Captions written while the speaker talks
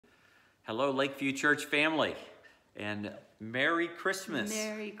Hello, Lakeview Church family, and Merry Christmas.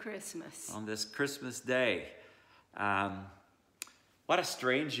 Merry Christmas. On this Christmas day. What a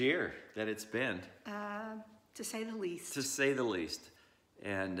strange year that it's been. To say the least. To say the least.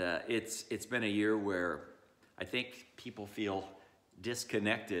 And it's been a year where I think people feel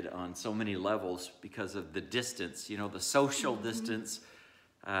disconnected on so many levels because of the distance, you know, the social distance.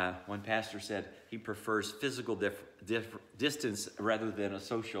 One pastor said he prefers physical distance rather than a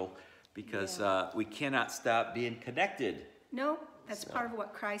social, because we cannot stop being connected. No, that's part of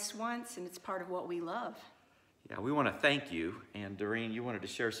what Christ wants, and it's part of what we love. Yeah, we want to thank you. And Dorene, you wanted to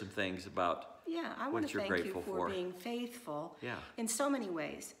share some things about I want to thank you for being faithful in so many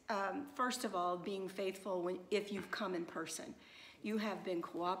ways. First of all, being faithful if you've come in person. You have been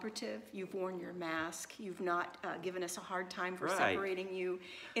cooperative, you've worn your mask, you've not given us a hard time for separating you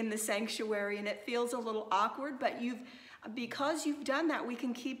in the sanctuary, and it feels a little awkward, but because you've done that, we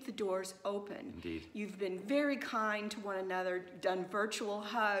can keep the doors open. Indeed. You've been very kind to one another, done virtual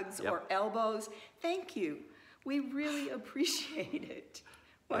hugs or elbows. Thank you. We really appreciate it.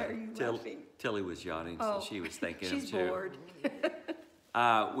 Why are you laughing? Tilly was yawning, so she was thanking him too. She's bored.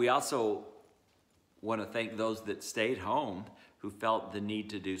 We also want to thank those that stayed home who felt the need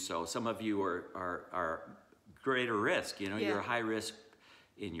to do so. Some of you are greater risk. You know, you're high risk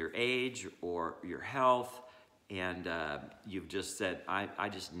in your age or your health, and you've just said, I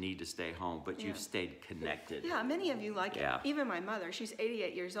just need to stay home, but you've stayed connected. Yeah, many of you, even my mother, she's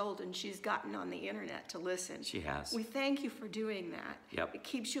 88 years old, and she's gotten on the internet to listen. She has. We thank you for doing that. Yep. It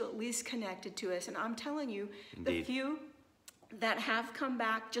keeps you at least connected to us, and I'm telling you, Indeed. the few that have come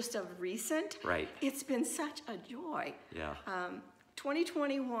back just of recent, it's been such a joy. Yeah.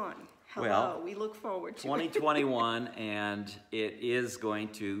 2021. Hello, we look forward to 2021, and it is going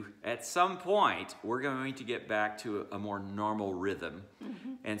to, at some point, we're going to get back to a more normal rhythm.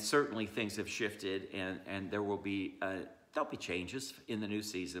 And certainly things have shifted, and there will be, there'll be changes in the new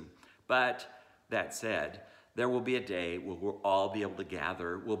season. But that said, there will be a day where we'll all be able to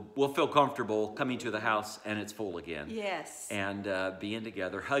gather. We'll feel comfortable coming to the house and it's full again. Yes. And being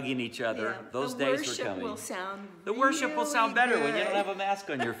together, hugging each other. Yeah. Those days are coming. The worship will sound better good when you don't have a mask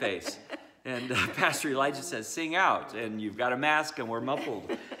on your face. And Pastor Elijah says, sing out, and you've got a mask and we're muffled.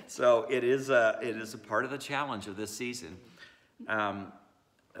 So it is a part of the challenge of this season.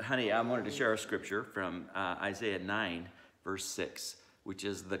 Honey, I wanted to share a scripture from Isaiah 9, verse 6, which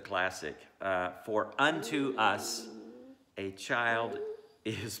is the classic. For unto us a child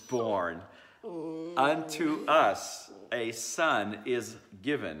is born. Unto us a son is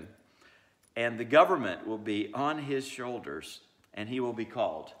given. And the government will be on his shoulders, and he will be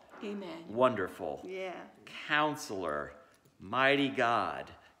called Wonderful, Counselor, Mighty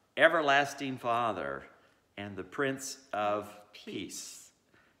God, Everlasting Father, and the Prince of Peace.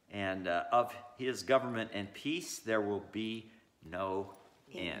 And of his government and peace there will be no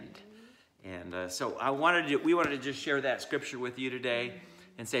end. And so we wanted to just share that scripture with you today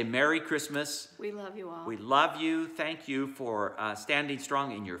and say Merry Christmas. We love you all. We love you. Thank you for standing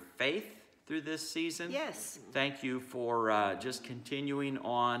strong in your faith through this season. Yes. Thank you for just continuing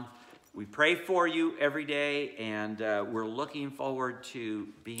on. We pray for you every day, and we're looking forward to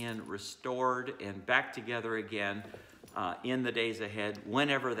being restored and back together again in the days ahead,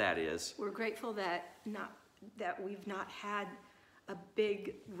 whenever that is. We're grateful that we've not had a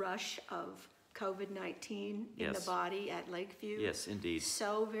big rush of COVID-19 in the body at Lakeview. Yes, indeed.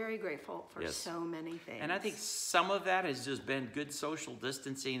 So very grateful for so many things. And I think some of that has just been good social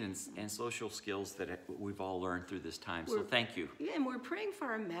distancing and social skills that we've all learned through this time. So thank you. Yeah, and we're praying for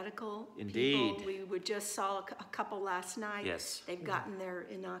our medical people. We just saw a couple last night. Yes. They've gotten their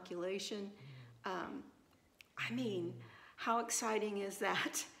inoculation. I mean, how exciting is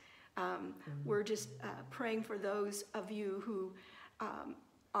that? We're just praying for those of you who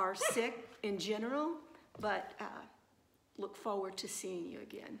are sick in general, but look forward to seeing you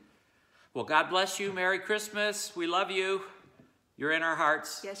again. Well, God bless you. Merry Christmas. We love you. You're in our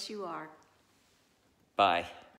hearts. Yes, you are. Bye.